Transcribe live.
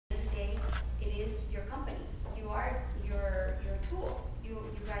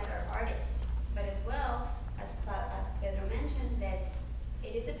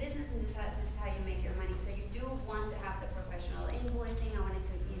is a business, and this is how you make your money. So you do want to have the professional invoicing. I wanted to,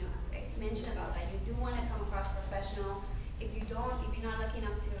 mention about that. You do want to come across professional. If you're not lucky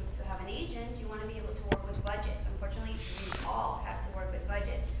enough to have an agent, you want to be able to work with budgets. Unfortunately, we all have to work with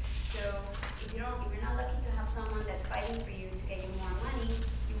budgets. So if you're not lucky to have someone that's fighting for you to get you more money,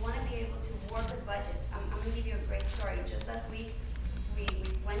 you want to be able to work with budgets. I'm going to give you a great story. Just last week, we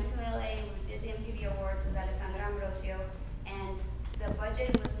went to LA, we did the MTV Awards with Alessandra Ambrosio, and the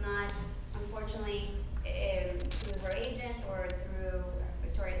budget was not, unfortunately, through her agent or through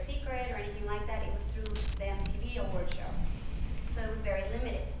Victoria's Secret or anything like that. It was through the MTV Award show. So it was very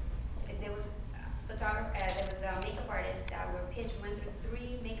limited. There was makeup artists that were pitched. We went through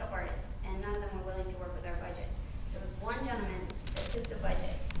 3 makeup artists, and none of them were willing to work with our budgets. There was one gentleman that took the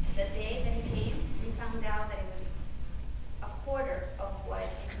budget. The day that he came, we found out that it was a quarter of what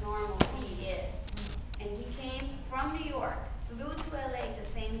his normal fee is. And he came from New York, flew to LA the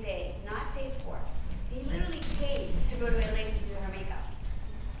same day, not paid for. He literally paid to go to LA to do her makeup.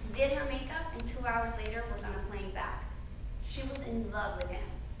 Did her makeup, and 2 hours later was on a plane back. She was in love with him.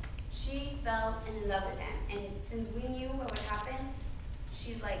 She fell in love with him. And since we knew what would happen,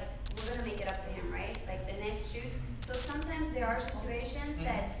 she's like, we're gonna make it up to him, right? Like the next shoot. So sometimes there are situations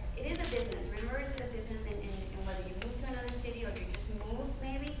that it is a business. Remember, it's a business in whether you move to another city or you just moved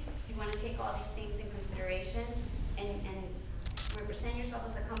maybe, you wanna take all these things in consideration and represent yourself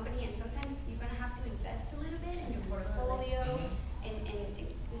as a company, and sometimes you're gonna have to invest a little bit in your portfolio, and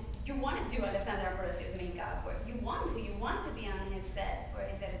you want to do Alessandra Ambrosio's makeup, or you want to be on his set for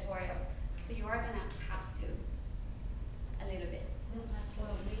his editorials, so you are gonna have to a little bit. For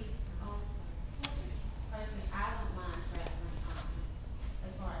me, personally, I don't mind traveling.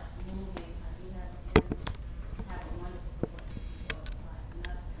 As far as moving, I do have a wonderful support system, so like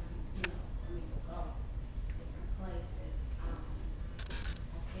nothing, for me to go different places.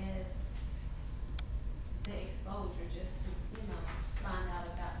 I guess the exposure, just to find out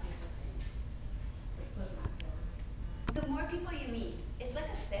about different things, to put myself. The more people you meet, it's like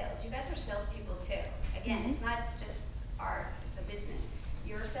a sales. You guys are salespeople too. Again, it's not just art, it's a business.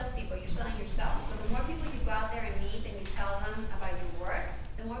 You're salespeople, you're selling yourself. So the more people you go out there and meet and you tell them about your work,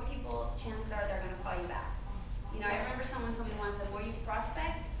 the more people, chances are, they're going to call you back. I remember someone told me once, the more you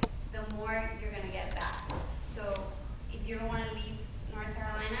prospect, the more you're going to get back. So if you don't want to leave North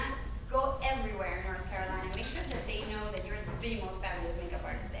Carolina, go everywhere in North Carolina. Make sure that they know that you're the most fabulous makeup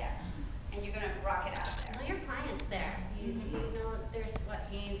artist there, and you're going to rock it out there. Know your clients there. You know there's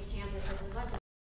Gaines, Champions, there's a bunch of